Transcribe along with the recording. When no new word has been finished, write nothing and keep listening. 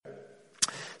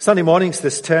Sunday mornings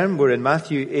this term, we're in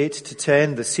Matthew 8 to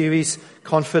 10, the series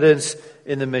Confidence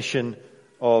in the Mission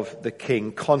of the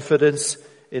King. Confidence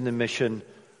in the mission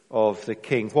of the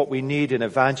King. What we need in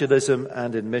evangelism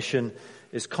and in mission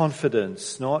is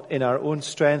confidence, not in our own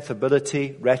strength,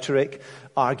 ability, rhetoric,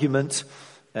 argument,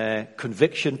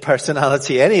 conviction,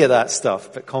 personality, any of that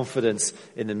stuff, but confidence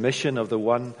in the mission of the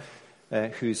one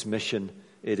whose mission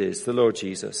it is, the Lord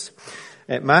Jesus.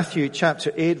 Matthew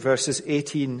chapter 8, verses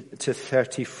 18 to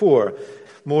 34.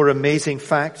 More amazing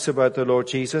facts about the Lord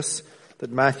Jesus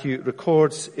that Matthew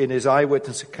records in his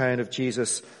eyewitness account of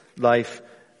Jesus' life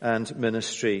and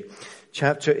ministry.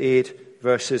 Chapter 8,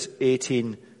 verses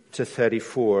 18 to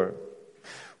 34.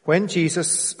 When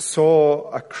Jesus saw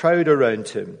a crowd around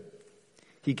him,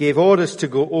 he gave orders to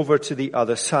go over to the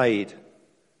other side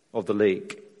of the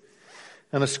lake.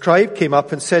 And a scribe came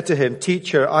up and said to him,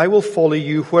 "Teacher, I will follow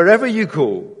you wherever you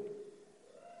go."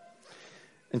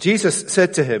 And Jesus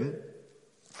said to him,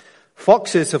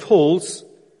 "Foxes have holes,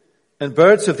 and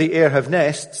birds of the air have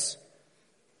nests,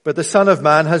 but the Son of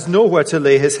Man has nowhere to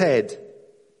lay his head."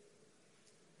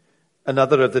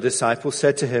 Another of the disciples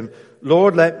said to him,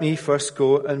 "Lord, let me first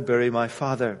go and bury my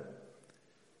father."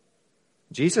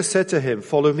 Jesus said to him,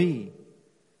 "Follow me,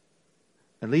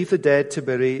 and leave the dead to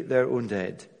bury their own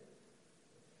dead."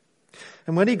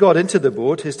 And when he got into the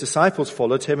boat, his disciples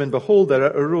followed him, and behold, there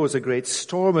arose a great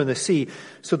storm in the sea,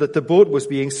 so that the boat was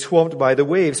being swamped by the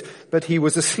waves, but he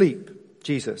was asleep,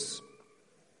 Jesus.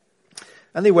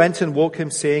 And they went and woke him,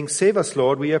 saying, "Save us,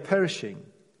 Lord, we are perishing."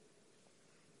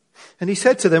 And he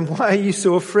said to them, "Why are you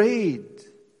so afraid,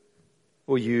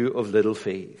 O you of little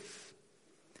faith?"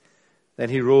 Then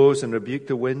he rose and rebuked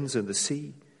the winds and the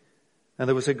sea, and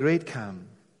there was a great calm.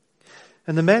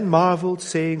 And the men marveled,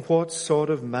 saying, "What sort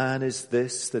of man is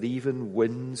this, that even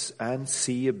winds and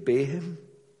sea obey him?"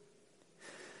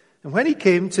 And when he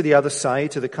came to the other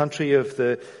side, to the country of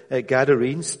the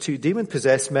Gadarenes, 2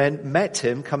 demon-possessed men met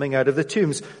him coming out of the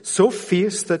tombs, so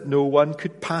fierce that no one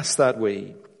could pass that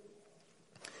way.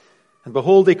 And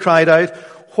behold, they cried out,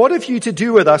 "What have you to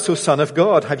do with us, O Son of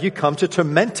God? Have you come to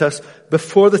torment us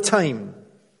before the time?"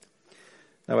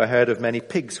 Now a herd of many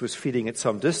pigs was feeding at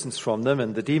some distance from them,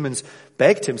 and the demons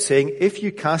begged him, saying, "If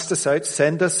you cast us out,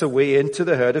 send us away into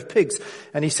the herd of pigs."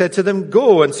 And he said to them,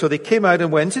 "Go." And so they came out and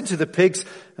went into the pigs,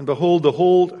 and behold, the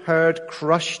whole herd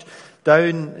crushed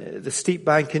down the steep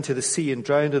bank into the sea and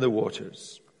drowned in the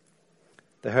waters.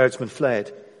 The herdsmen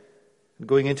fled, and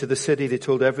going into the city, they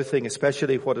told everything,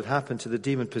 especially what had happened to the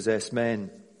demon-possessed men.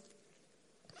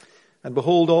 And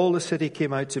behold, all the city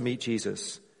came out to meet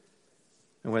Jesus.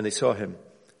 And when they saw him,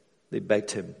 they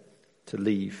begged him to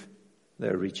leave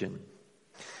their region.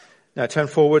 Now turn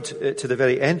forward to the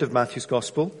very end of Matthew's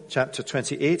Gospel, chapter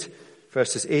 28,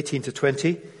 verses 18 to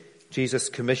 20. Jesus'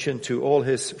 commission to all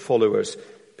his followers,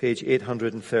 page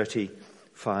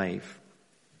 835.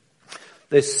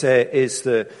 This is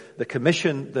the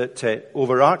commission that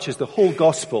overarches the whole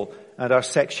Gospel, and our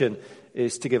section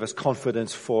is to give us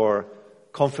confidence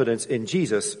in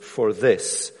Jesus for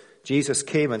this. Jesus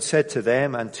came and said to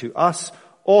them and to us,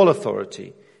 "All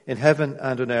authority in heaven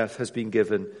and on earth has been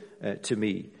given to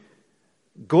me.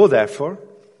 Go therefore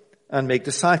and make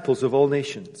disciples of all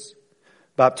nations,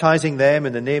 baptizing them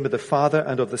in the name of the Father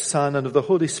and of the Son and of the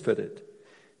Holy Spirit,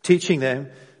 teaching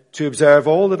them to observe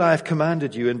all that I have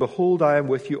commanded you, and behold, I am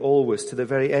with you always to the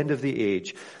very end of the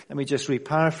age." Let me just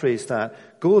reparaphrase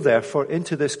that. Go therefore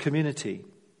into this community.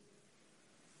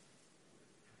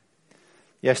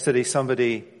 Yesterday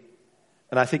somebody,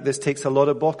 and I think this takes a lot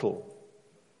of bottle,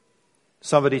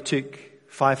 somebody took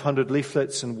 500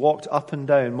 leaflets and walked up and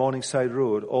down Morningside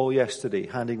Road all yesterday,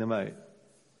 handing them out.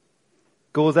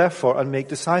 Go therefore and make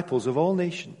disciples of all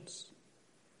nations.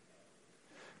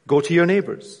 Go to your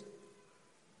neighbors.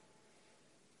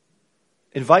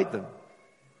 Invite them.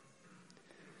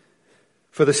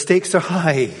 For the stakes are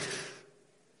high.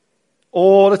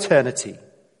 All eternity.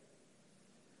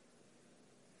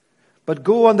 But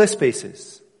go on this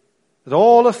basis, that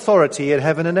all authority in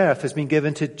heaven and earth has been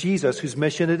given to Jesus, whose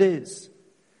mission it is.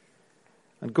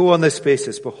 And go on this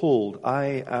basis, behold,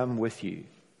 I am with you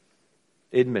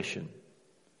in mission,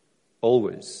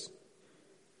 always,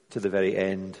 to the very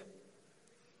end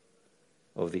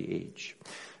of the age.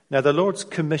 Now the Lord's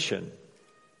commission,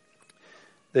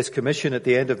 this commission at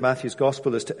the end of Matthew's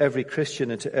Gospel, is to every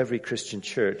Christian and to every Christian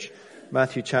church.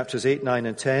 Matthew chapters 8, 9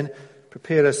 and 10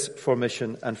 prepare us for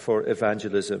mission and for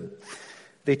evangelism.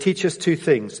 They teach us 2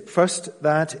 things. First,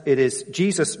 that it is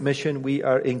Jesus' mission we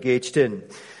are engaged in.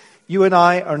 You and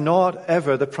I are not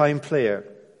ever the prime player.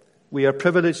 We are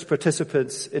privileged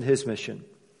participants in his mission.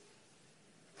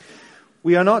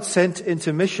 We are not sent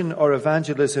into mission or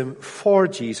evangelism for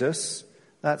Jesus.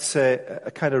 That's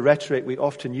a kind of rhetoric we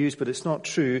often use, but it's not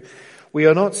true. We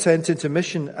are not sent into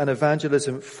mission and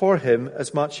evangelism for him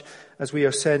as much as we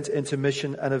are sent into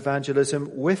mission and evangelism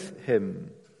with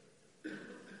him.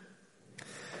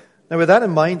 Now, with that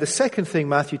in mind, the second thing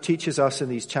Matthew teaches us in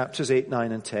these chapters 8,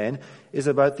 9, and 10 is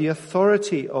about the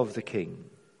authority of the king.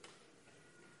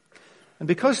 And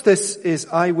because this is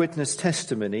eyewitness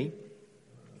testimony,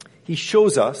 he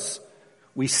shows us,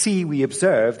 we see, we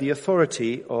observe the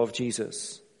authority of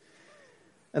Jesus.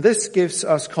 And this gives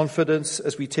us confidence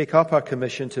as we take up our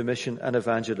commission to mission and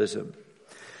evangelism.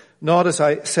 Not, as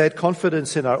I said,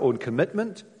 confidence in our own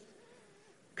commitment,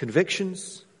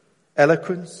 convictions,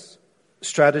 eloquence,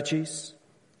 strategies.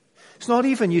 It's not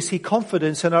even, you see,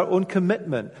 confidence in our own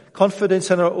commitment,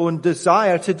 confidence in our own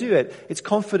desire to do it. It's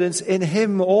confidence in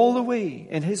him all the way,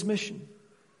 in his mission.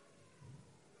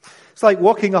 It's like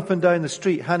walking up and down the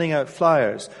street, handing out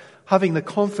flyers, having the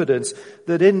confidence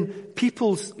that in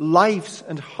people's lives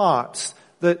and hearts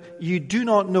that you do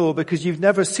not know because you've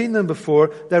never seen them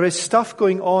before, there is stuff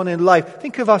going on in life.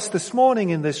 Think of us this morning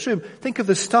in this room. Think of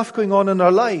the stuff going on in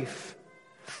our life.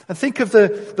 And think of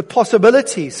the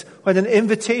possibilities when an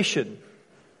invitation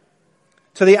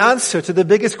to the answer to the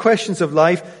biggest questions of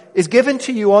life is given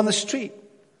to you on the street.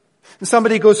 And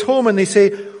somebody goes home and they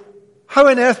say, how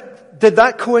on earth did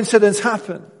that coincidence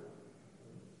happen?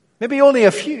 Maybe only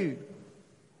a few.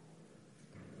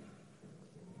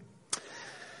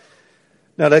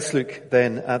 Now let's look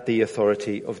then at the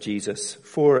authority of Jesus.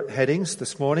 4 headings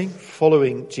this morning.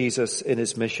 Following Jesus in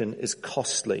his mission is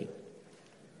costly.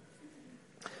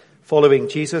 Following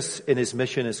Jesus in his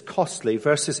mission is costly.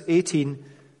 Verses 18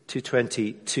 to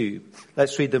 22.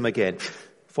 Let's read them again.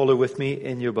 Follow with me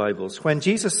in your Bibles. When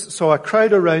Jesus saw a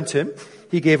crowd around him,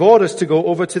 he gave orders to go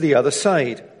over to the other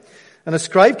side. And a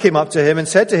scribe came up to him and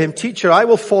said to him, Teacher, I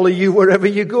will follow you wherever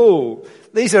you go.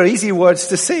 These are easy words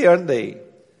to say, aren't they?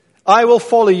 I will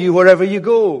follow you wherever you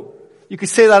go. You could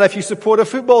say that if you support a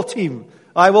football team.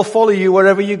 I will follow you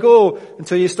wherever you go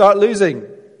until you start losing.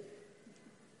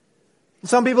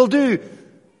 Some people do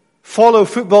follow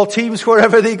football teams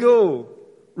wherever they go.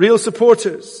 Real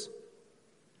supporters.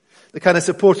 The kind of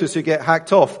supporters who get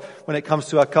hacked off when it comes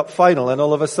to a cup final and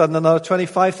all of a sudden another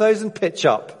 25,000 pitch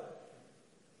up.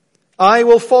 I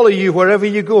will follow you wherever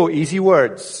you go. Easy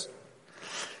words.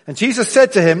 And Jesus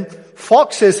said to him,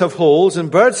 Foxes have holes and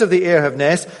birds of the air have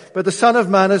nests, but the Son of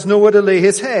Man has nowhere to lay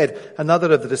his head.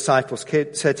 Another of the disciples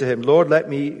said to him, Lord, let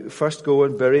me first go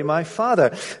and bury my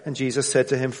father. And Jesus said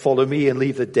to him, follow me and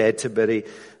leave the dead to bury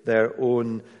their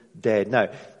own dead. Now,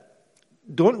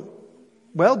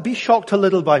 be shocked a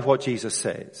little by what Jesus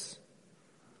says.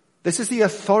 This is the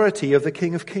authority of the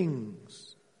King of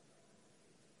Kings.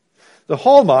 The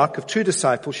hallmark of true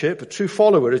discipleship, a true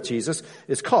follower of Jesus,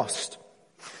 is cost.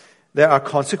 There are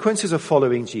consequences of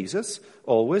following Jesus,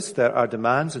 always. There are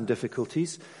demands and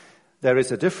difficulties. There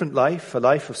is a different life, a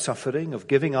life of suffering, of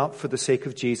giving up for the sake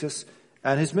of Jesus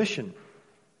and his mission.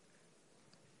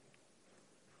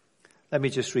 Let me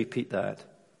just repeat that.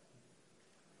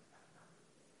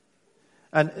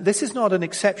 And this is not an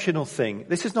exceptional thing.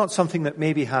 This is not something that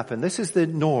maybe happened. This is the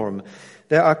norm.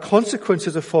 There are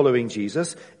consequences of following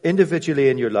Jesus, individually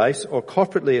in your lives or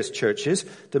corporately as churches,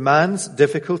 demands,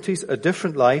 difficulties, a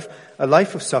different life, a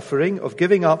life of suffering, of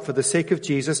giving up for the sake of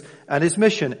Jesus and his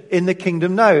mission in the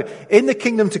kingdom now. In the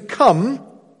kingdom to come,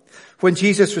 when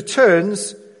Jesus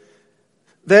returns,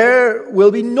 there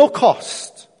will be no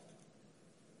cost.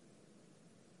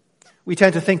 We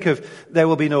tend to think of there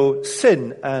will be no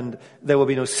sin and there will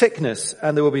be no sickness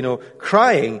and there will be no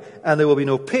crying and there will be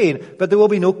no pain, but there will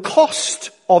be no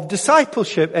cost of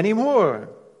discipleship anymore.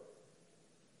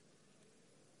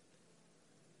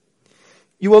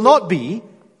 You will not be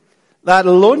that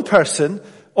lone person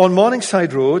on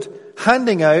Morningside Road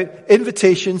handing out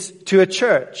invitations to a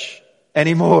church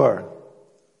anymore.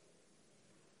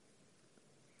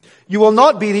 You will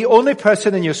not be the only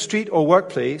person in your street or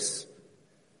workplace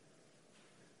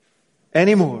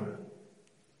anymore.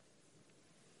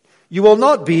 You will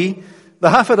not be the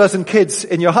half a dozen kids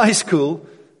in your high school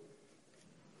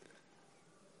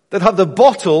that have the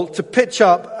bottle to pitch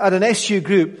up at an SU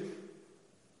group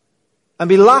and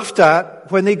be laughed at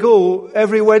when they go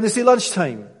every Wednesday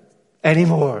lunchtime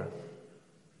anymore.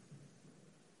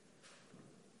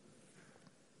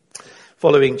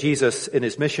 Following Jesus in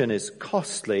his mission is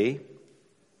costly.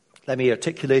 Let me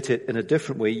articulate it in a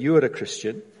different way. You are a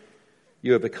Christian.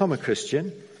 You have become a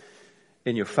Christian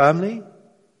in your family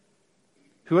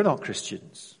who are not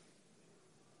Christians.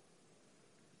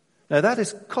 Now that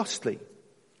is costly.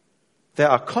 There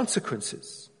are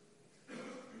consequences.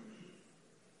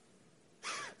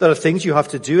 There are things you have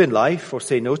to do in life, or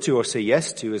say no to, or say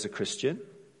yes to as a Christian,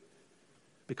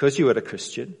 because you are a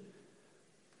Christian,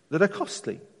 that are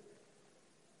costly.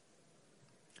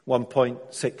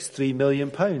 £1.63 million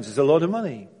is a lot of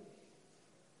money.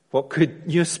 What could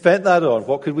you have spent that on?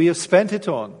 What could we have spent it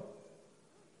on?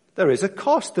 There is a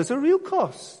cost. There's a real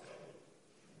cost.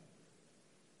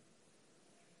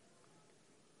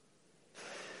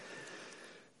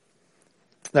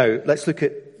 Now, let's look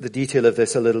at the detail of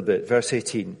this a little bit. Verse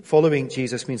 18. Following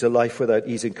Jesus means a life without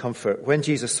ease and comfort. When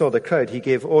Jesus saw the crowd, he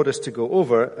gave orders to go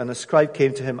over, and a scribe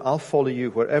came to him, I'll follow you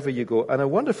wherever you go. And a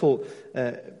wonderful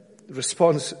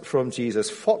response from Jesus.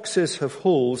 Foxes have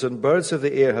holes and birds of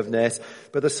the air have nests,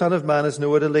 but the Son of Man has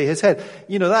nowhere to lay his head.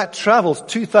 You know, that travels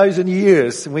 2,000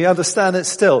 years, and we understand it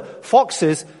still.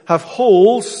 Foxes have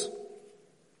holes.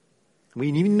 We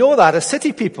even know that as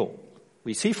city people.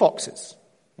 We see foxes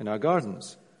in our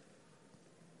gardens.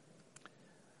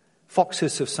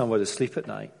 Foxes have somewhere to sleep at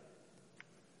night.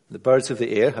 The birds of the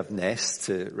air have nests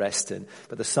to rest in,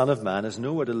 but the Son of Man has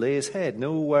nowhere to lay his head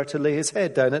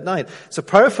down at night. It's a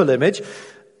powerful image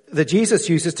that Jesus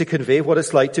uses to convey what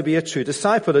it's like to be a true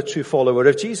disciple, a true follower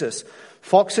of Jesus.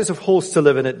 Foxes have holes to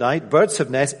live in at night, birds have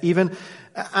nests, even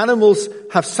animals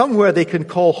have somewhere they can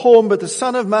call home, but the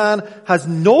Son of Man has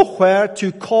nowhere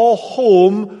to call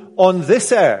home on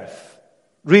this earth.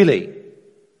 Really.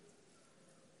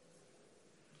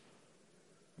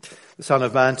 The Son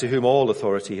of Man, to whom all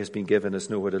authority has been given, has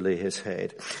nowhere to lay his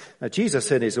head. Now,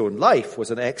 Jesus in his own life was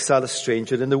an exile, a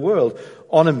stranger in the world,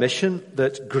 on a mission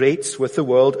that grates with the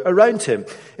world around him.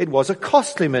 It was a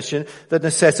costly mission that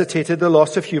necessitated the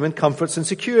loss of human comforts and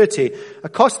security. A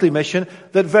costly mission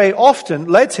that very often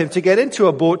led him to get into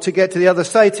a boat, to get to the other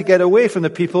side, to get away from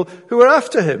the people who were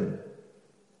after him.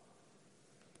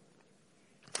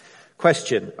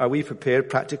 Question, are we prepared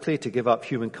practically to give up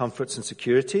human comforts and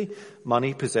security,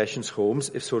 money, possessions, homes,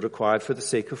 if so required, for the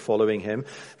sake of following him,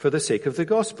 for the sake of the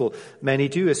gospel? Many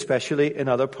do, especially in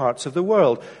other parts of the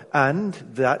world, and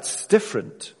that's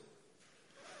different.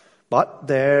 But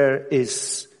there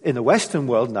is, in the Western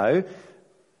world now,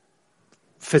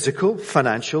 physical,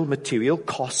 financial, material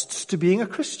costs to being a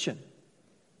Christian.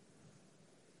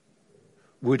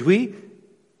 Would we?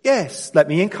 Yes. Let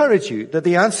me encourage you that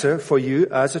the answer for you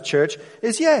as a church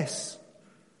is yes.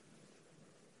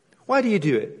 Why do you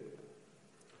do it?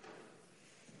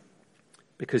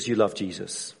 Because you love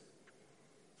Jesus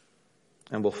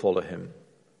and will follow him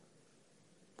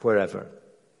wherever,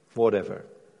 whatever,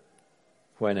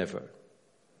 whenever.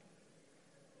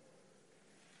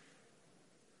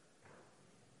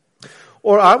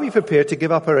 Or are we prepared to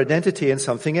give up our identity in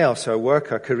something else, our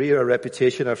work, our career, our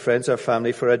reputation, our friends, our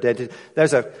family for identity?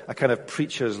 There's a kind of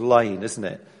preacher's line, isn't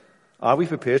it? Are we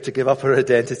prepared to give up our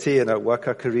identity and our work,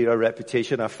 our career, our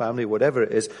reputation, our family, whatever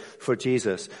it is, for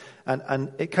Jesus?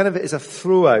 And it kind of is a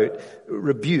throw-out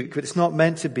rebuke, but it's not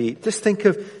meant to be. Just think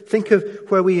of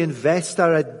where we invest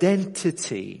our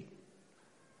identity.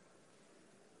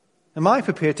 Am I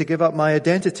prepared to give up my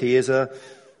identity as a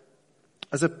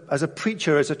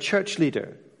preacher, as a church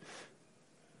leader?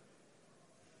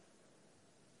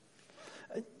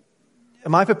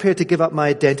 Am I prepared to give up my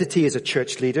identity as a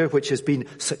church leader, which has been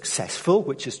successful,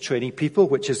 which is training people,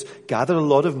 which has gathered a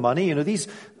lot of money? You know, these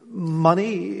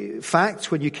money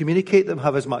facts, when you communicate them,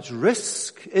 have as much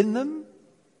risk in them.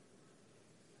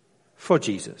 For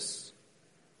Jesus.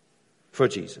 For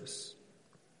Jesus.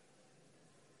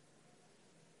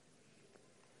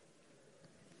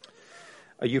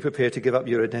 Are you prepared to give up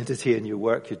your identity in your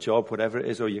work, your job, whatever it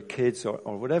is, or your kids,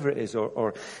 or whatever it is,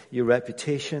 or your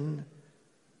reputation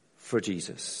for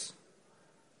Jesus?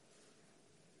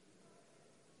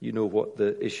 You know what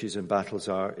the issues and battles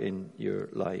are in your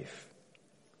life.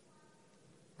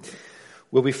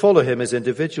 Will we follow him as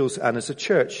individuals and as a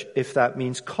church if that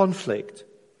means conflict?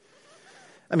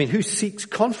 I mean, who seeks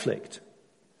conflict?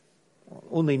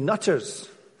 Only nutters.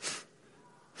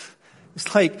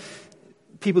 It's like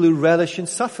people who relish in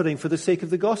suffering for the sake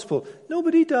of the gospel.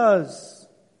 Nobody does.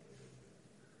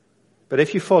 But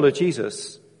if you follow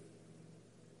Jesus,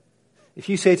 if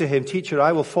you say to him, "Teacher,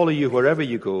 I will follow you wherever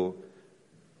you go,"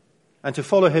 and to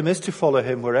follow him is to follow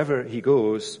him wherever he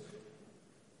goes,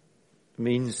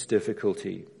 means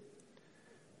difficulty.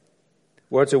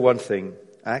 Words are one thing,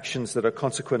 actions that are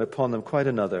consequent upon them quite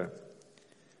another.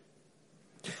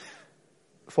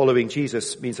 Following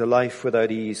Jesus means a life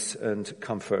without ease and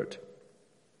comfort.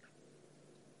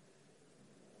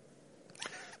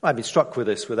 I've been struck with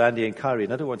this with Andy and Kyrie,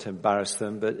 and I don't want to embarrass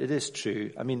them, but it is true.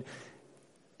 I mean,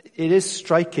 it is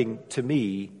striking to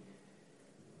me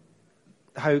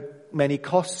how many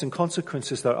costs and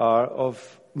consequences there are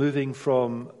of moving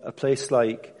from a place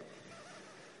like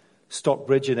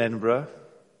Stockbridge in Edinburgh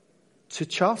to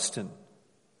Charleston.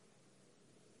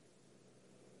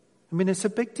 I mean, it's a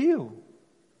big deal.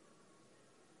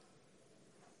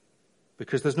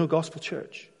 Because there's no gospel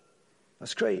church.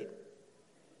 That's great.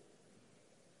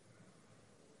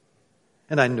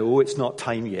 And I know it's not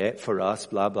time yet for us,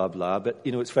 blah, blah, blah, but,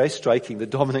 it's very striking. The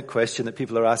dominant question that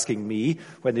people are asking me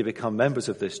when they become members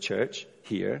of this church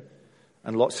here,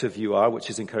 and lots of you are, which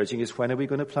is encouraging, is when are we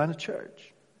going to plant a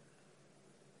church?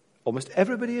 Almost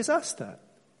everybody has asked that.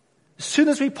 As soon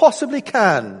as we possibly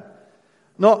can.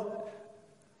 Not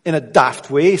in a daft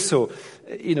way, so,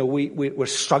 we're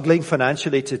struggling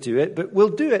financially to do it, but we'll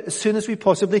do it as soon as we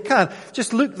possibly can.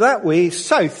 Just look that way,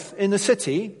 south in the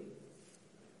city.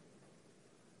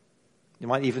 You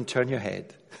might even turn your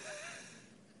head.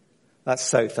 That's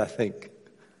south, I think.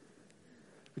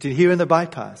 Between here and the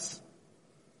bypass.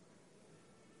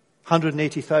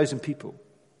 180,000 people.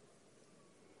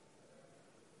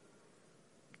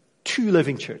 2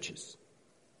 living churches.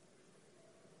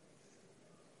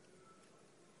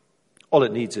 All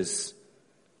it needs is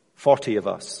 40 of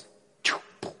us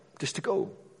just to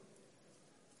go.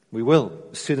 We will,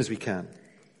 as soon as we can.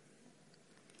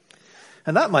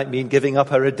 And that might mean giving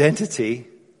up our identity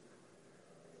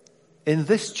in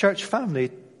this church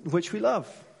family which we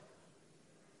love.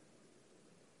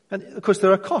 And of course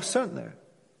there are costs, aren't there?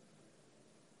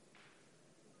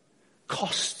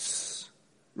 Costs.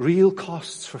 Real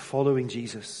costs for following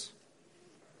Jesus.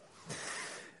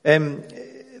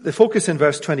 The focus in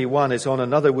verse 21 is on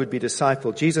another would-be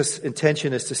disciple. Jesus'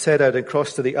 intention is to set out and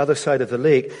cross to the other side of the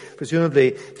lake.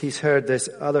 Presumably, he's heard this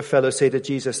other fellow say to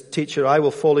Jesus, "Teacher, I will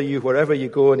follow you wherever you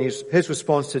go." And his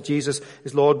response to Jesus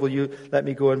is, "Lord, will you let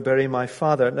me go and bury my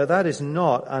father?" Now, that is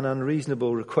not an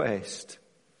unreasonable request.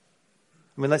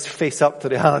 I mean, let's face up to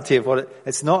the reality of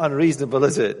it's not unreasonable,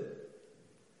 is it?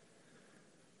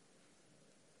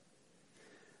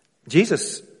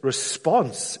 Jesus'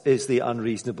 response is the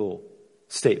unreasonable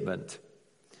statement.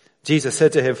 Jesus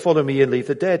said to him, "Follow me and leave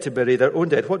the dead to bury their own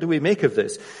dead." What do we make of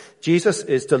this? Jesus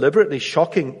is deliberately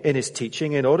shocking in his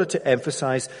teaching in order to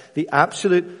emphasize the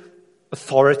absolute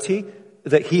authority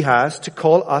that he has to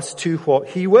call us to what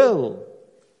he will.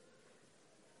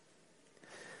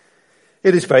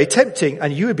 It is very tempting,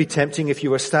 and you would be tempting if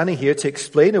you were standing here to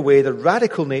explain away the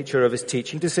radical nature of his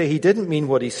teaching, to say he didn't mean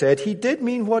what he said. He did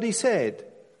mean what he said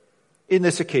in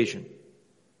this occasion.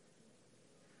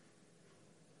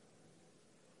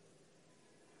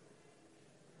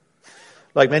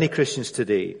 Like many Christians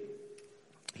today,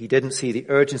 he didn't see the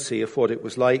urgency of what it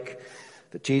was like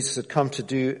that Jesus had come to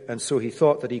do, and so he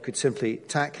thought that he could simply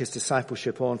tack his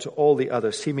discipleship on to all the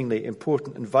other seemingly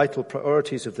important and vital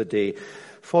priorities of the day.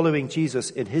 Following Jesus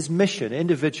in his mission,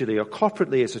 individually or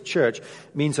corporately as a church,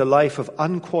 means a life of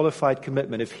unqualified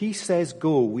commitment. If he says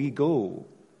go, we go.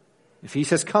 If he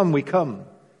says come, we come.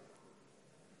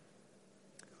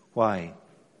 Why?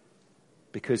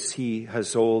 Because he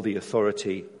has all the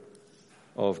authority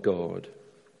of God.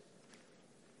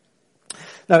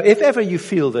 Now, if ever you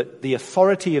feel that the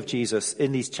authority of Jesus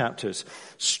in these chapters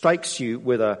strikes you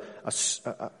with a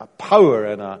power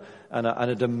and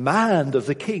a demand of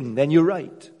the king, then you're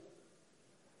right.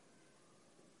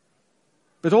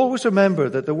 But always remember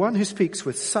that the one who speaks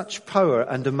with such power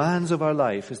and demands of our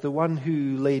life is the one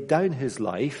who laid down his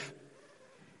life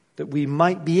that we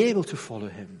might be able to follow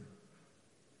him.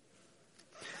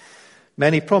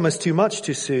 Many promise too much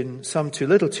too soon, some too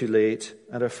little too late,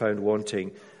 and are found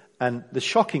wanting. And the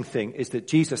shocking thing is that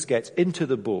Jesus gets into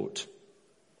the boat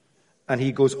and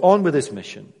he goes on with his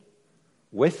mission,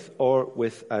 with or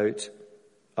without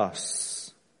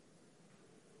us.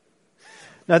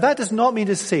 Now, that does not mean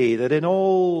to say that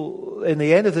in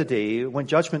the end of the day, when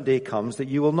judgment day comes, that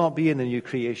you will not be in the new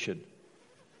creation.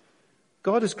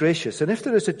 God is gracious, and if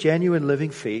there is a genuine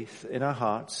living faith in our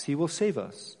hearts, he will save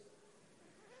us.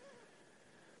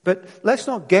 But let's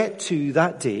not get to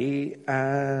that day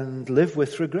and live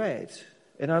with regret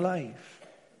in our life.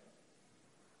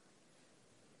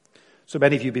 So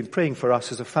many of you have been praying for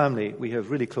us as a family. We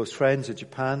have really close friends in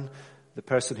Japan. The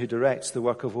person who directs the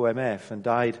work of OMF and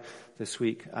died this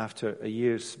week after a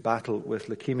year's battle with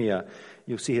leukemia.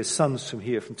 You'll see his sons from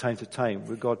here from time to time.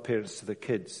 We're godparents to the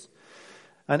kids.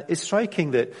 And it's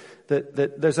striking that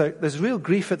there's real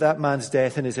grief at that man's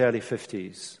death in his early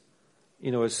 50s.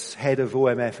 As head of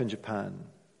OMF in Japan.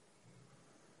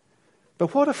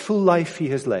 But what a full life he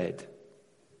has led.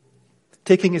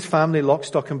 Taking his family lock,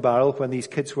 stock and barrel when these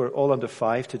kids were all under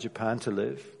 5 to Japan to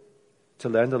live, to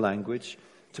learn the language,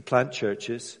 to plant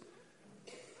churches.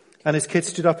 And his kids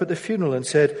stood up at the funeral and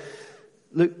said,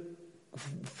 "Look,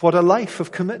 what a life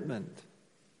of commitment.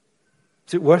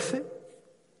 Is it worth it?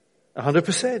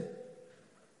 100%.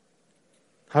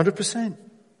 100%.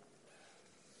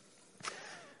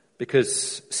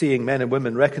 Because seeing men and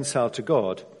women reconciled to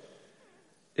God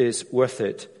is worth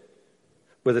it,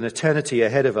 with an eternity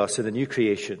ahead of us in the new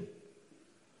creation.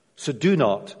 So do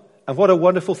not, and what a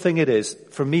wonderful thing it is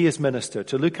for me as minister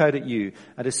to look out at you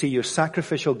and to see your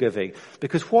sacrificial giving.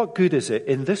 Because what good is it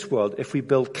in this world if we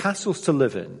build castles to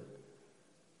live in?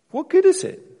 What good is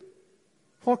it?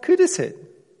 What good is it?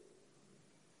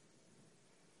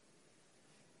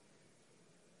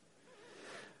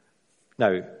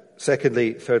 Now,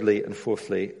 secondly, thirdly, and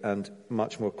fourthly, and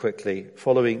much more quickly,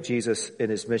 following Jesus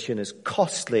in his mission is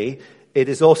costly. It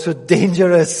is also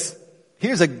dangerous.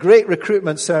 Here's a great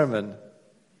recruitment sermon.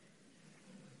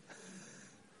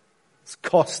 It's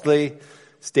costly.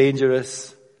 It's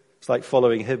dangerous. It's like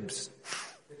following Hibs.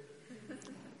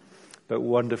 But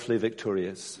wonderfully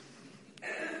victorious.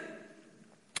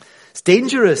 It's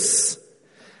dangerous.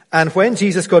 And when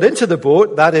Jesus got into the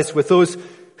boat, that is, with those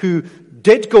who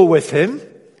did go with him,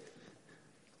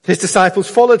 his disciples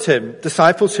followed him.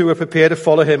 Disciples who were prepared to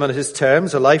follow him on his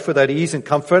terms, a life without ease and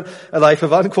comfort, a life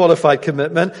of unqualified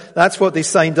commitment. That's what they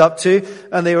signed up to,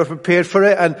 and they were prepared for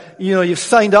it. And, you've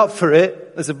signed up for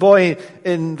it. There's a boy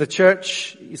in the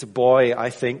church. He's a boy,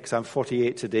 I think, because I'm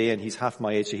 48 today, and he's half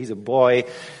my age, so he's a boy.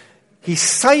 He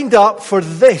signed up for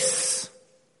this.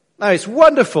 Now, it's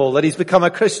wonderful that he's become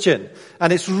a Christian,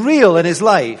 and it's real in his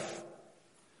life.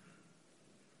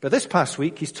 But this past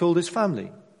week, he's told his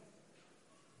family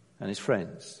and his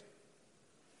friends.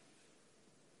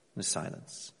 There's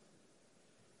silence.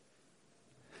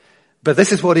 But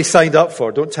this is what he signed up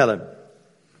for. Don't tell him.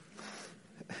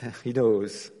 He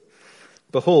knows.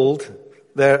 Behold,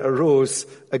 there arose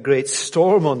a great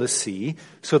storm on the sea,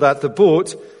 so that the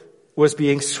boat was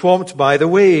being swamped by the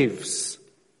waves.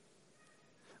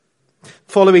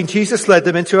 Following Jesus led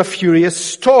them into a furious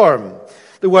storm.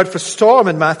 The word for storm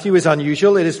in Matthew is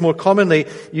unusual. It is more commonly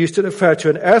used to refer to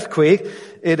an earthquake.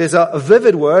 It is a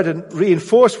vivid word and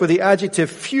reinforced with the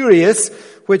adjective furious,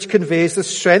 which conveys the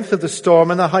strength of the storm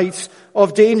and the heights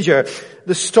of danger.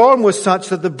 The storm was such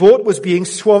that the boat was being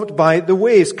swamped by the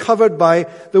waves, covered by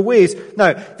the waves.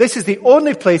 Now, this is the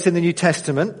only place in the New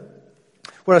Testament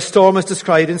where a storm is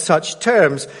described in such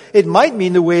terms. It might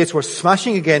mean the waves were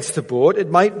smashing against the boat. It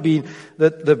might mean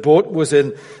that the boat was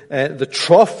in the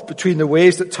trough between the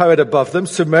waves that towered above them,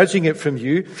 submerging it from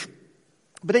view.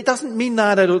 But it doesn't mean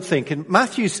that, I don't think. And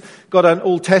Matthew's got an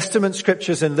Old Testament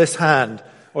scriptures in this hand,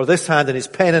 or this hand and his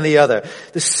pen in the other.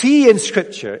 The sea in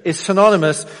Scripture is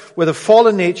synonymous with a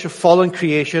fallen nature, fallen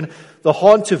creation, the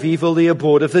haunt of evil, the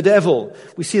abode of the devil.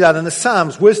 We see that in the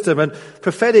Psalms, wisdom and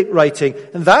prophetic writing.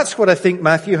 And that's what I think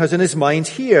Matthew has in his mind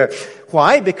here.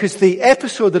 Why? Because the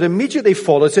episode that immediately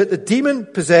follows it, the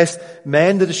demon-possessed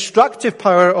men, the destructive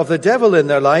power of the devil in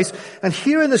their lives. And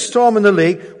here in the storm in the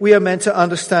lake, we are meant to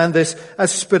understand this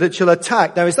as spiritual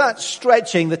attack. Now, is that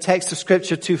stretching the text of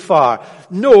Scripture too far?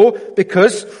 No,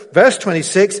 because, verse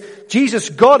 26, Jesus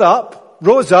got up,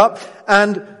 rose up,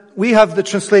 and we have the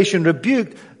translation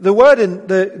rebuked. The word in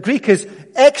the Greek is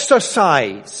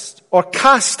exorcised or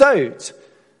cast out.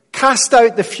 Cast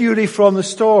out the fury from the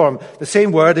storm. The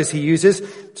same word as he uses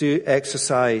to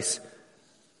exorcise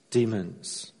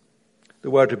demons.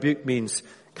 The word rebuke means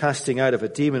casting out of a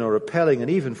demon or repelling an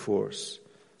even force.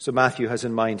 So Matthew has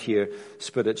in mind here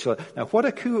spiritual. Now, what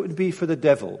a coup it would be for the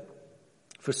devil,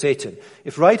 for Satan,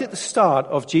 if right at the start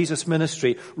of Jesus'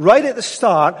 ministry, right at the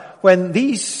start, when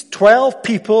these 12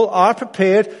 people are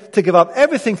prepared to give up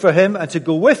everything for him and to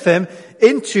go with him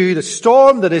into the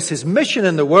storm that is his mission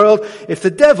in the world, if the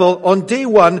devil on day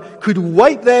one could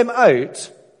wipe them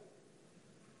out,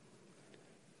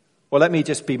 well, let me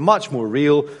just be much more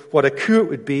real. What a coup it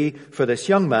would be for this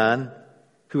young man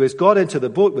who has got into the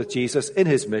boat with Jesus in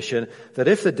his mission, that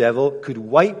if the devil could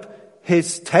wipe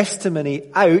his testimony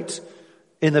out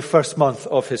in the first month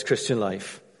of his Christian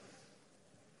life.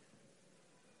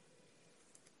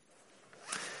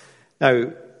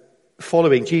 Now,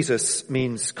 following Jesus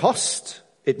means cost.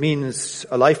 It means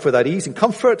a life without ease and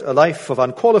comfort, a life of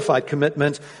unqualified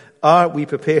commitment. Are we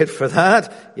prepared for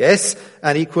that? Yes.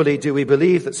 And equally, do we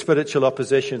believe that spiritual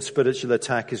opposition, spiritual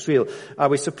attack is real? Are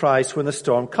we surprised when the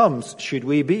storm comes? Should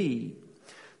we be?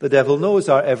 The devil knows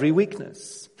our every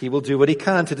weakness. He will do what he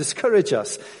can to discourage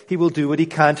us. He will do what he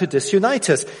can to disunite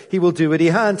us. He will do what he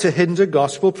can to hinder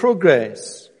gospel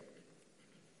progress.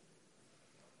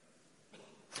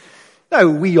 Now,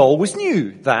 we always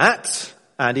knew that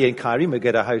Andy and Kyrie may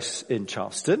get a house in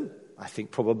Charleston. I think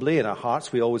probably in our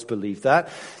hearts we always believed that.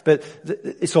 But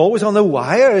it's always on the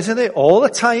wire, isn't it? All the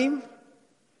time.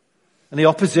 And the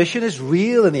opposition is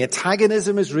real and the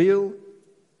antagonism is real.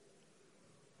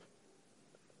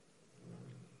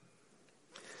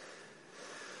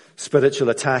 Spiritual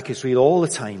attack is real all the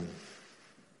time.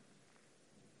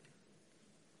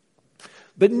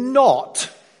 But not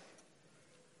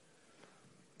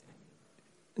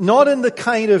in the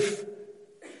kind of,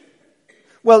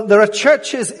 well, there are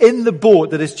churches in the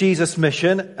boat that is Jesus'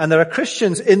 mission, and there are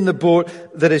Christians in the boat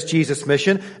that is Jesus'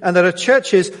 mission, and there are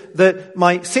churches that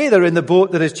might say they're in the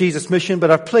boat that is Jesus' mission,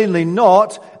 but are plainly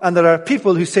not, and there are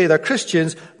people who say they're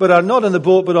Christians, but are not in the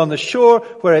boat, but on the shore,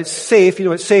 where it's safe.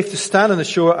 It's safe to stand on the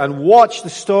shore and watch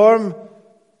the storm.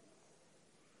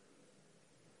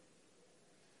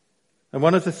 And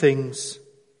one of the things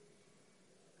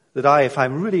that I, if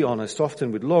I'm really honest,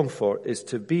 often would long for is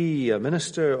to be a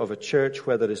minister of a church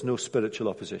where there is no spiritual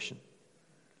opposition.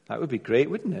 That would be great,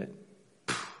 wouldn't it?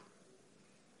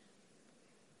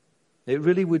 It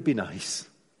really would be nice.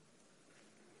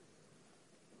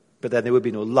 But then there would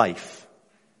be no life.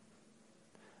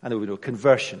 And there would be no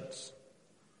conversions.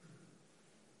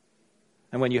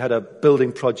 And when you had a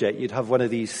building project, you'd have one of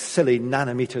these silly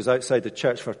nanometers outside the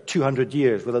church for 200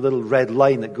 years with a little red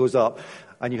line that goes up.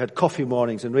 And you had coffee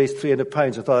mornings and raised £300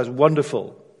 and thought that was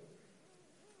wonderful.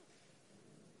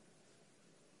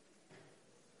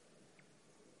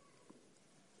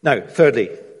 Now,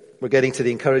 thirdly, we're getting to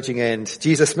the encouraging end.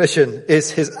 Jesus' mission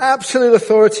is his absolute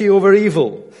authority over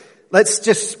evil. Let's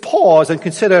just pause and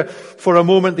consider for a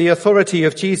moment the authority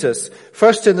of Jesus.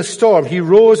 First in the storm, he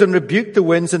rose and rebuked the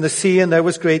winds and the sea, and there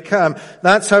was great calm.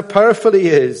 That's how powerful he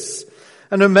is.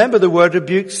 And remember, the word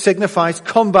rebuke signifies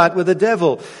combat with the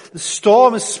devil. The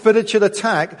storm is spiritual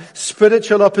attack,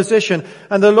 spiritual opposition.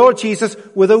 And the Lord Jesus,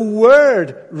 with a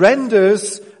word,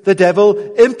 renders the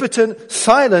devil impotent,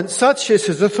 silent. Such is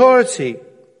his authority.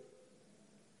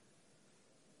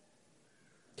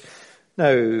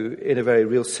 Now, in a very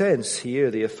real sense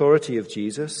here, the authority of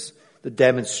Jesus, the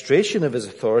demonstration of his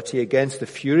authority against the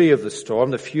fury of the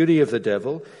storm, the fury of the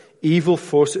devil, evil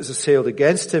forces assailed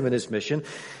against him in his mission.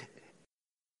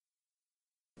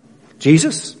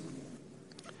 Jesus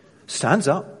stands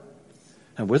up,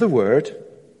 and with a word,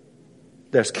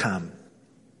 there's calm.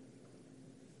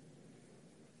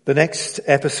 The next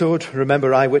episode,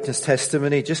 remember eyewitness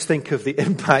testimony, just think of the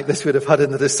impact this would have had on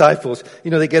the disciples.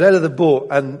 They get out of the boat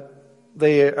and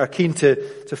they are keen to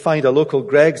find a local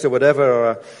Greggs or whatever,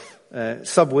 or a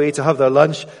Subway to have their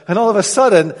lunch. And all of a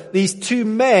sudden, these two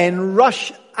men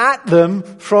rush at them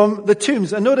from the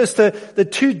tombs. And notice the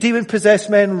two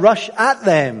demon-possessed men rush at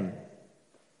them.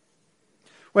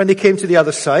 When they came to the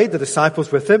other side, the disciples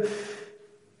with him,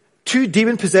 two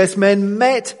demon-possessed men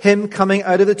met him coming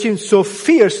out of the tomb, so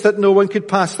fierce that no one could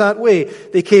pass that way.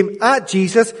 They came at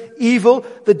Jesus, evil,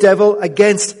 the devil,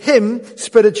 against him,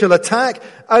 spiritual attack.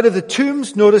 Out of the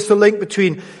tombs, notice the link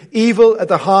between evil at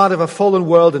the heart of a fallen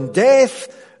world and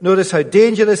death. Notice how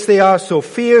dangerous they are, so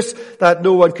fierce that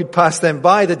no one could pass them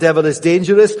by. The devil is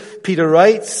dangerous. Peter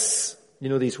writes,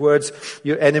 these words,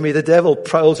 your enemy the devil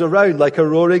prowls around like a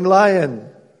roaring lion.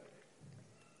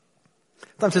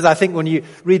 Sometimes I think when you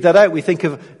read that out, we think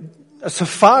of a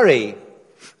safari.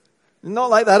 Not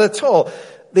like that at all.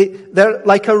 They're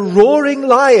like a roaring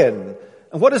lion.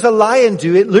 And what does a lion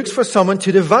do? It looks for someone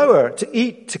to devour, to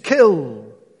eat, to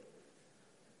kill.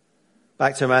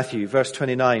 Back to Matthew, verse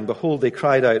 29. Behold, they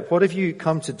cried out, what have you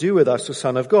come to do with us, O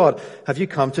Son of God? Have you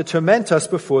come to torment us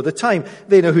before the time?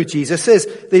 They know who Jesus is.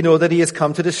 They know that he has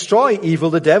come to destroy evil,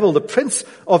 the devil, the prince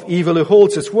of evil who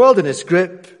holds this world in his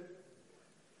grip.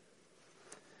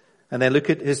 And then look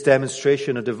at his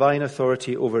demonstration of divine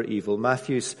authority over evil.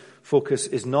 Matthew's focus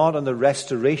is not on the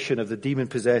restoration of the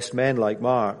demon-possessed men like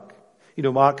Mark.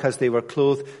 Mark has they were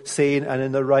clothed, sane, and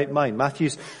in their right mind.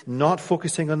 Matthew's not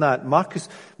focusing on that.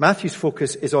 Matthew's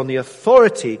focus is on the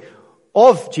authority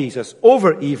of Jesus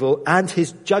over evil and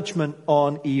his judgment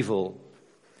on evil.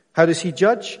 How does he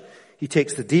judge? He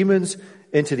takes the demons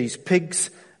into these pigs,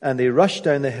 and they rush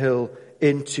down the hill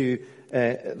into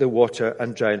the water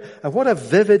and drown. And what a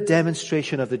vivid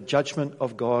demonstration of the judgment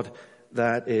of God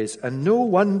that is. And no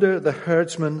wonder the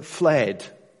herdsmen fled.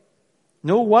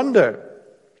 No wonder.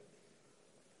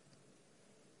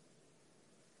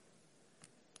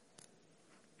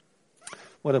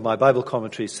 One of my Bible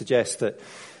commentaries suggests that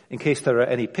in case there are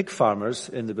any pig farmers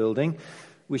in the building,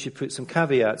 we should put some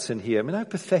caveats in here. How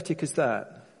pathetic is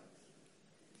that?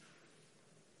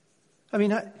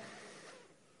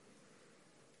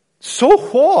 So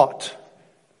what?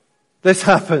 This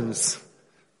happens.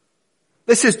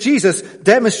 This is Jesus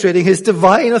demonstrating his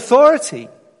divine authority.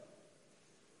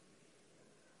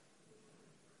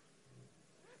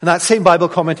 And that same Bible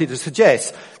commentator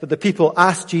suggests that the people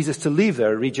asked Jesus to leave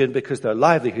their region because their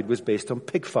livelihood was based on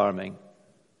pig farming.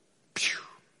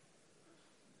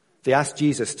 They ask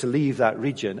Jesus to leave that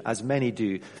region, as many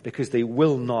do, because they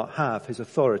will not have his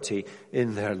authority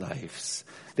in their lives.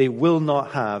 They will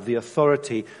not have the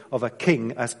authority of a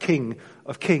king as King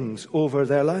of Kings over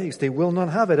their lives. They will not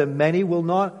have it, and many will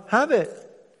not have it.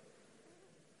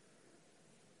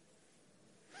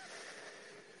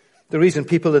 The reason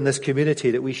people in this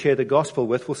community that we share the gospel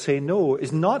with will say no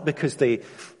is not because they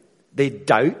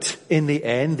doubt in the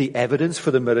end the evidence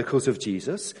for the miracles of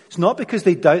Jesus. It's not because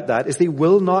they doubt that, it's they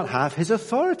will not have his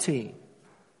authority.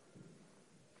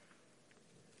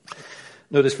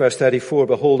 Notice verse 34,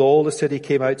 behold, all the city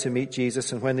came out to meet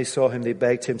Jesus, and when they saw him, they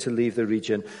begged him to leave the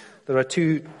region. There are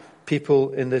two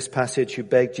people in this passage who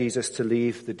beg Jesus to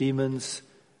leave, the demons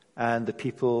and the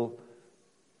people.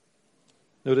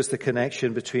 Notice the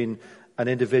connection between an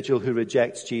individual who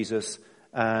rejects Jesus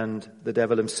and the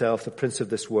devil himself, the prince of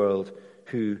this world,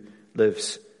 who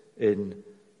lives in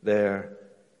their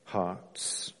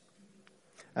hearts.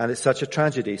 And it's such a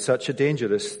tragedy, such a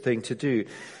dangerous thing to do.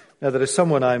 Now, there is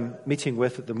someone I'm meeting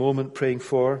with at the moment, praying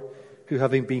for, who,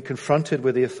 having been confronted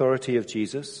with the authority of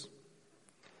Jesus,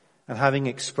 and having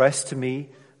expressed to me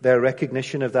their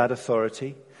recognition of that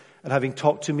authority, and having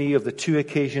talked to me of the two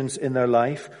occasions in their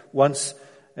life, once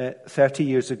 30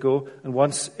 years ago, and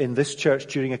once in this church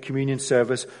during a communion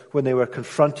service, when they were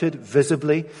confronted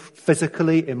visibly,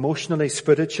 physically, emotionally,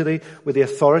 spiritually, with the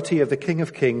authority of the King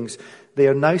of Kings, they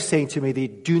are now saying to me they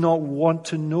do not want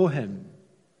to know him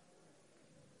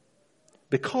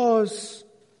because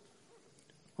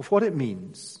of what it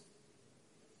means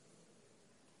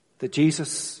that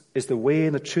Jesus is the way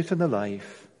and the truth and the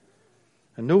life,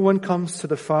 and no one comes to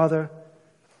the Father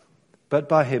but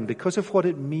by him, because of what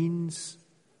it means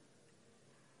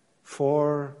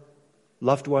for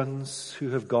loved ones who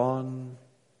have gone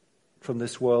from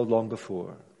this world long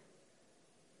before.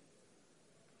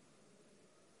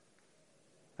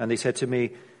 And they said to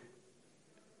me,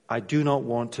 I do not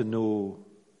want to know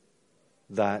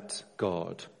that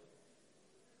God.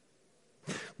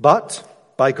 But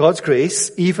by God's grace,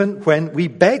 even when we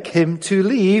beg him to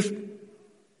leave,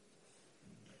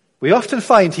 we often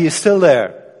find he is still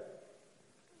there.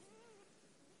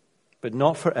 But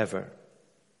not forever.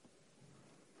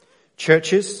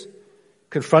 Churches,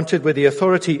 confronted with the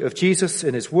authority of Jesus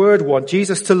in his word, want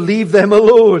Jesus to leave them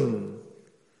alone.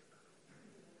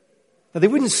 Now, they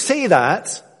wouldn't say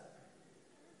that,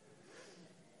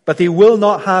 but they will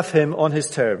not have him on his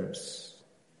terms.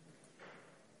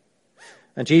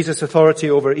 And Jesus' authority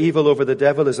over evil, over the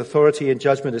devil, his authority in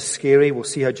judgment is scary. We'll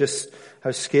see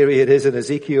how scary it is in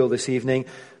Ezekiel this evening.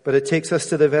 But it takes us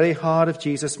to the very heart of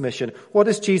Jesus' mission. What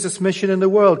is Jesus' mission in the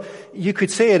world? You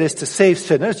could say it is to save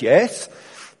sinners, yes.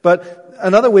 But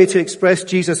another way to express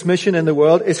Jesus' mission in the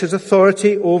world is his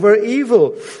authority over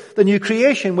evil. The new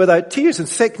creation without tears and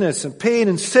sickness and pain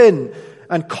and sin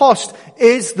and cost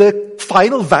is the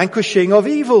final vanquishing of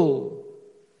evil.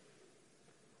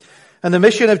 And the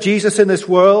mission of Jesus in this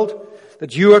world,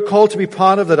 that you are called to be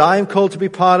part of, that I am called to be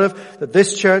part of, that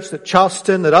this church, that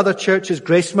Charleston, that other churches,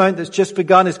 Gracemount that's just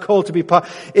begun is called to be part,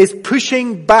 is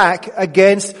pushing back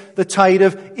against the tide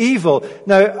of evil.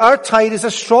 Now, our tide is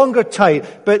a stronger tide,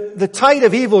 but the tide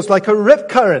of evil is like a rip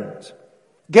current.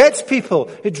 Gets people,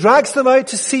 it drags them out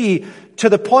to sea to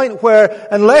the point where,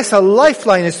 unless a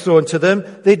lifeline is thrown to them,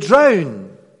 they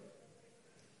drown.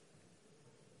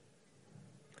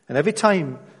 And every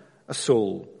time a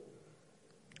soul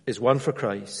is won for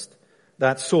Christ,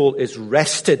 that soul is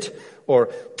wrested or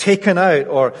taken out,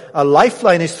 or a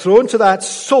lifeline is thrown to that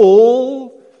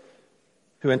soul,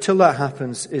 who until that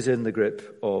happens is in the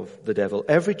grip of the devil.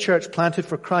 Every church planted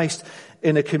for Christ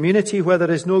in a community where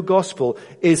there is no gospel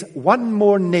is one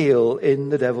more nail in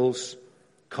the devil's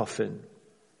coffin.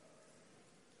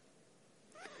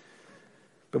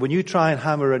 But when you try and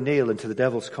hammer a nail into the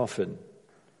devil's coffin,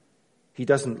 he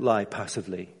doesn't lie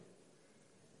passively.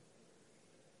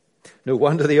 No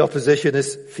wonder the opposition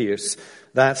is fierce.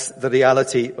 That's the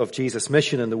reality of Jesus'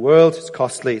 mission in the world. It's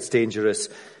costly, it's dangerous,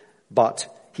 but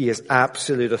he has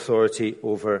absolute authority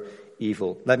over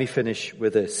evil. Let me finish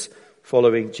with this.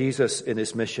 Following Jesus in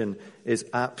his mission is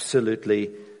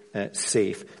absolutely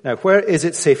safe. Now, where is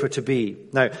it safer to be?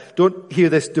 Now, don't hear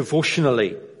this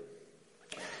devotionally.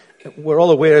 We're all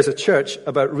aware as a church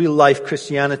about real life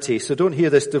Christianity, so don't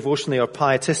hear this devotionally or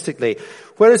pietistically.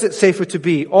 Where is it safer to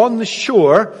be? On the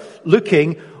shore,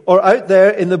 looking, or out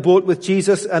there in the boat with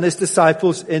Jesus and his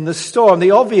disciples in the storm? The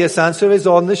obvious answer is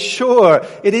on the shore.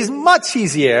 It is much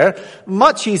easier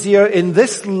in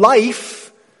this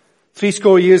life,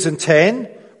 80 years and 10,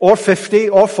 or 50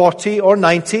 or 40 or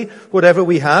 90, whatever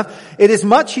we have. It is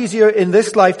much easier in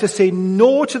this life to say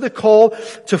no to the call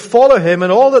to follow him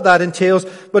and all that that entails,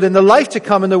 but in the life to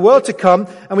come, in the world to come,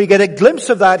 and we get a glimpse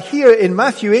of that here in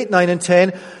Matthew 8, 9 and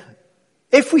 10,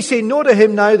 if we say no to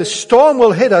him now, the storm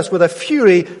will hit us with a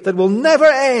fury that will never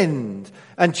end,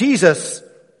 and Jesus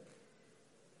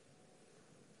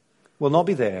will not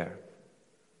be there,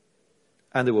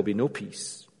 and there will be no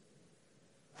peace.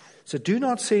 So do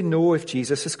not say no if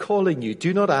Jesus is calling you.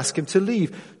 Do not ask him to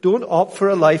leave. Don't opt for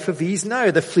a life of ease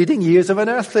now, the fleeting years of an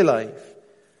earthly life,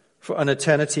 for an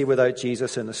eternity without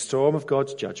Jesus in the storm of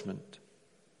God's judgment.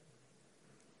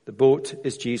 The boat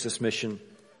is Jesus' mission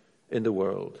in the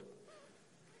world.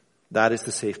 That is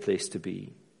the safe place to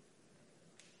be.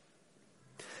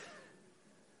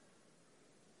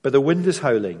 But the wind is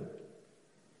howling,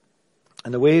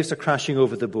 and the waves are crashing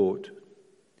over the boat.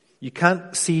 You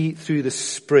can't see through the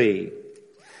spray.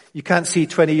 You can't see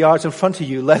 20 yards in front of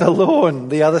you, let alone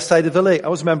the other side of the lake. I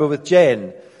always remember with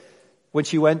Jen, when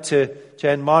she went to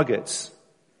Jen Margetts,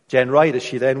 Jen Wright as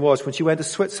she then was, when she went to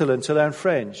Switzerland to learn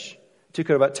French. It took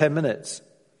her about 10 minutes.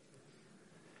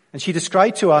 And she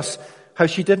described to us how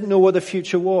she didn't know what the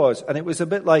future was, and it was a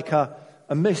bit like a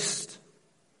mist.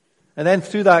 And then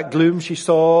through that gloom she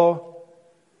saw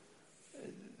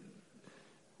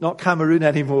not Cameroon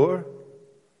anymore,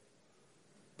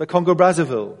 but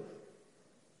Congo-Brazzaville.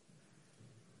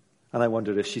 And I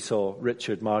wondered if she saw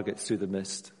Richard Margetts through the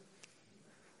mist.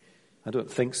 I don't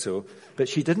think so. But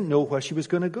she didn't know where she was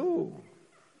going to go.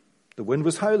 The wind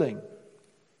was howling.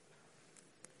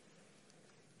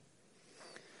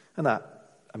 And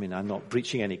I'm not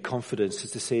breaching any confidence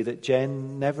as to say that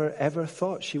Jen never ever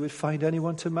thought she would find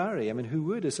anyone to marry. I mean, who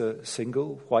would as a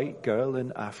single white girl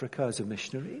in Africa as a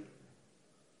missionary?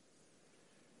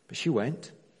 But she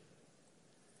went.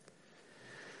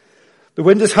 The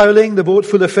wind is howling, the boat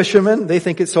full of fishermen. They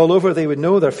think it's all over. They would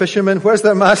know. They're fishermen. Where's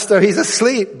their master? He's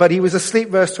asleep. But he was asleep,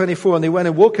 verse 24. And they went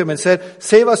and woke him and said,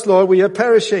 "Save us, Lord, we are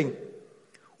perishing."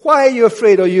 Why are you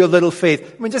afraid, O you of little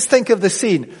faith? I mean, just think of the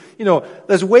scene. You know,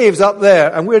 there's waves up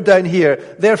there and we're down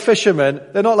here. They're fishermen.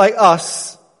 They're not like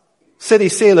us, city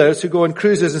sailors who go on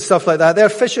cruises and stuff like that. They're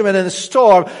fishermen in a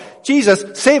storm.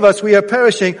 Jesus, save us, we are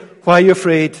perishing. Why are you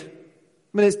afraid?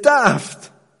 I mean, it's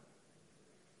daft.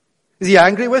 Is he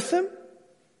angry with them?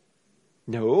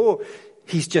 No,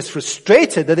 he's just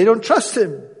frustrated that they don't trust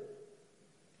him.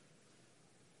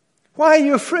 Why are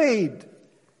you afraid,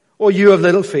 O you of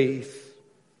little faith?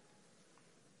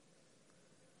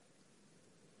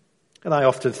 And I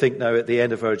often think now at the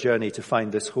end of our journey to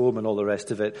find this home and all the rest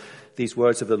of it, these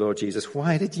words of the Lord Jesus,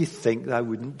 why did you think that I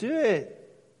wouldn't do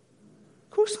it?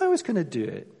 Of course I was going to do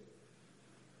it.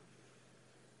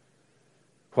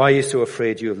 Why are you so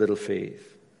afraid, you of little faith?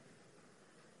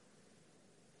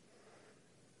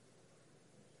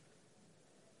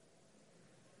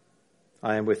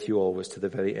 I am with you always to the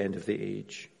very end of the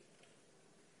age.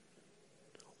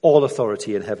 All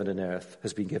authority in heaven and earth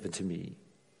has been given to me.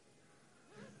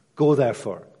 Go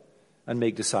therefore and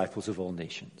make disciples of all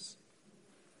nations.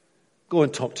 Go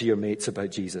and talk to your mates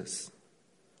about Jesus,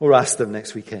 or ask them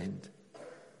next weekend.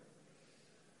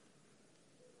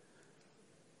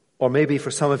 Or maybe for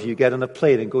some of you, get on a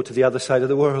plane and go to the other side of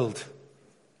the world.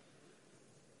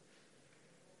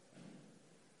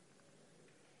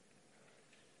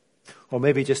 Or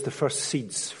maybe just the first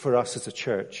seeds for us as a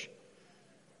church,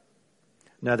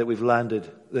 now that we've landed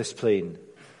this plane,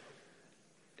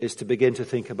 is to begin to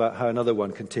think about how another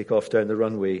one can take off down the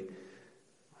runway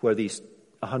where these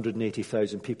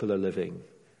 180,000 people are living,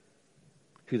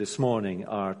 who this morning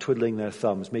are twiddling their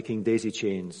thumbs, making daisy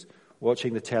chains,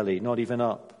 watching the telly, not even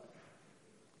up,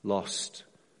 lost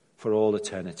for all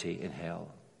eternity in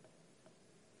hell.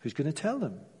 Who's going to tell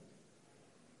them?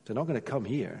 They're not going to come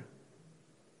here.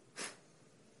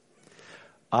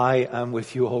 I am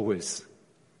with you always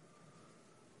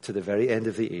to the very end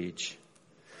of the age.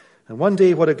 And one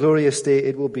day, what a glorious day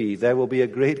it will be. There will be a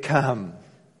great calm.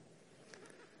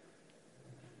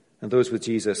 And those with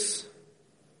Jesus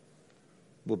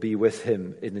will be with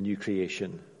him in the new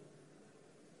creation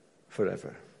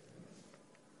forever.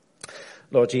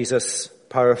 Lord Jesus,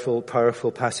 powerful,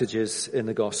 powerful passages in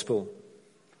the gospel.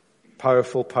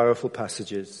 Powerful, powerful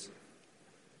passages.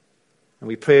 And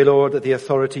we pray, Lord, that the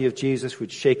authority of Jesus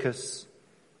would shake us,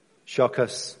 shock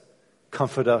us,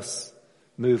 comfort us,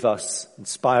 move us,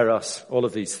 inspire us, all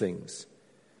of these things.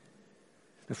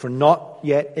 If we're not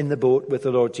yet in the boat with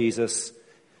the Lord Jesus,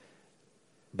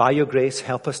 by your grace,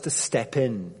 help us to step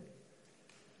in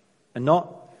and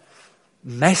not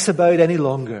mess about any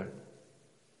longer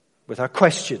with our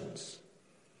questions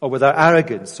or with our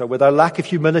arrogance or with our lack of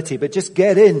humility, but just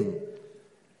get in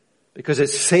because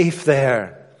it's safe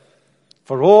there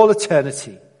for all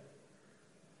eternity.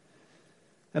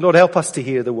 And Lord, help us to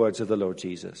hear the words of the Lord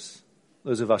Jesus,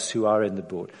 those of us who are in the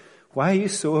boat. Why are you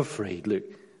so afraid? Look,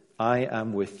 I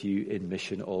am with you in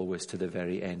mission always to the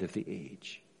very end of the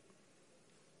age.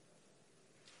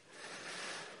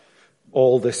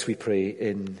 All this we pray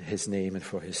in his name and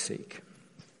for his sake.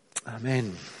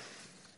 Amen.